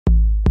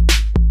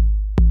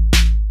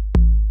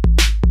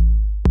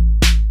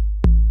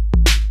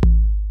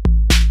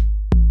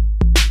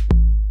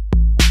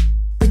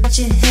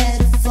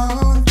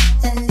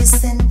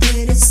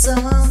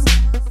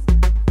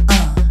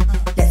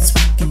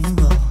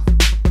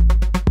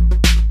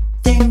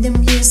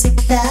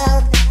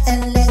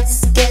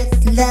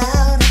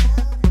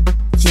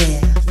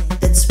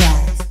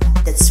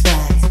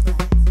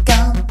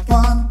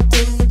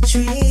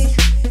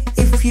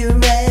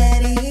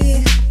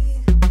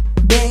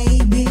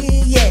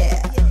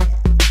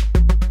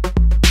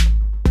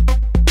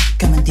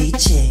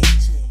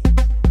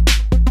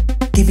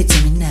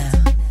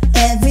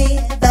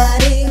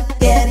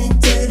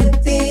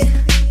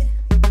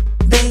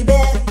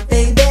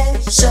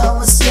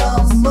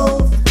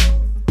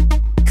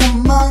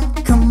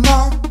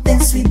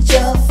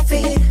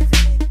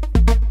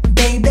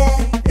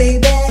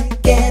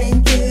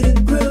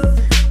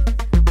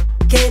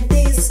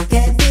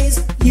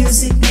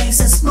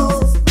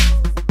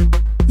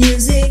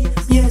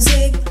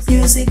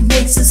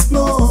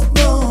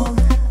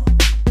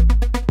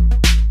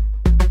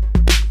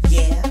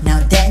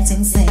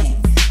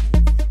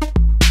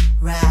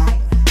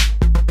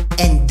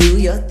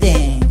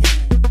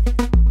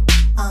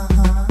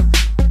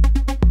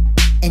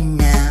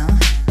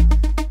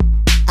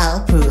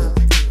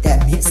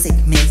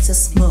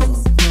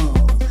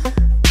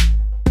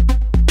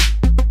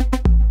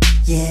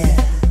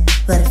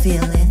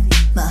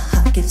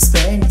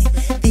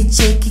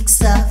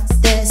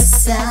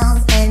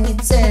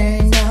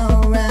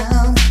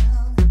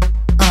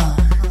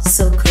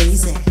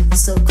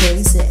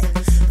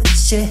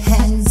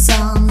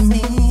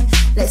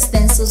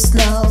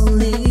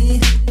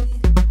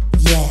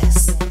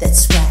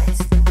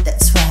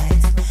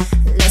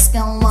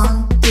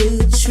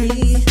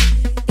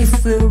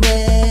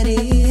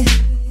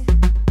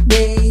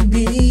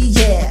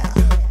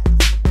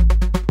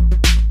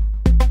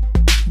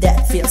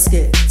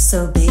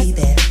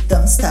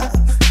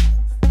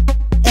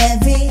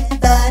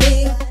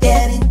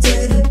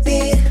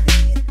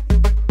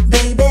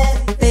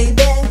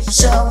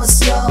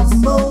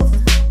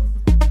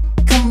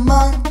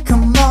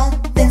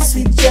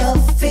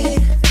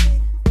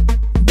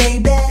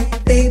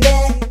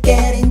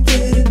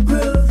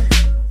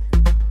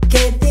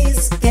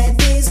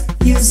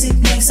music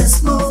makes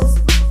us move.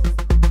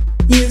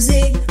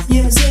 Music,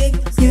 music,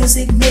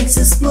 music makes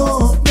us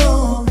move,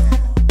 move.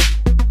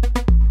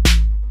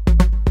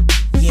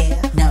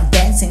 Yeah, now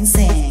dance and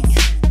sing,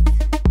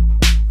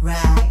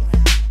 right,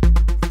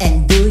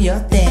 and do your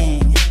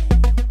thing.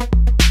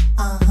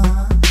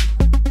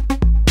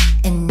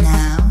 And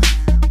now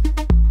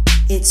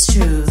it's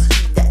true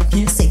that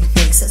music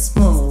makes us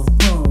move,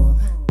 move.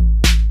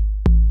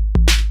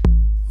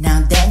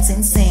 Now dance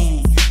and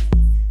sing,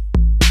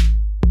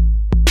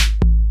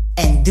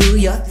 and do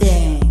your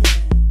thing.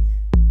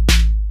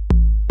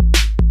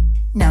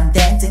 Now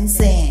dance and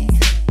sing,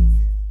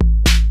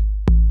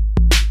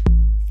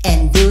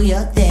 and do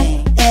your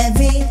thing.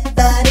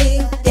 Everybody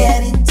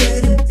get into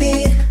the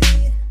beat.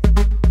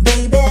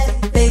 Baby,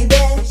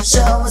 baby,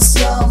 show us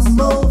your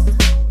move.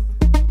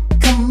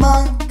 Come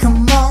on,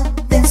 come on,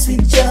 dance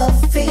with your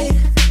feet.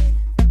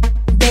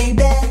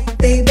 Baby,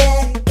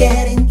 baby,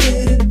 get into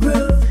the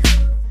groove.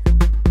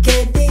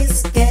 Get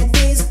this,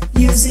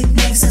 music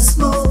makes us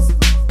move.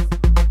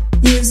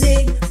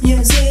 Music,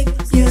 music,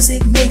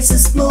 music makes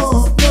us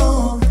move,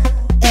 move.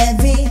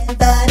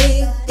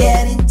 Everybody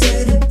get into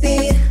the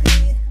beat.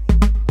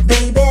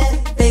 Baby,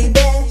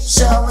 baby,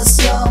 show us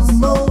your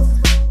move.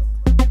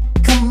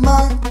 Come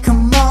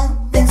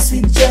on, dance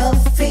with your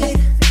feet.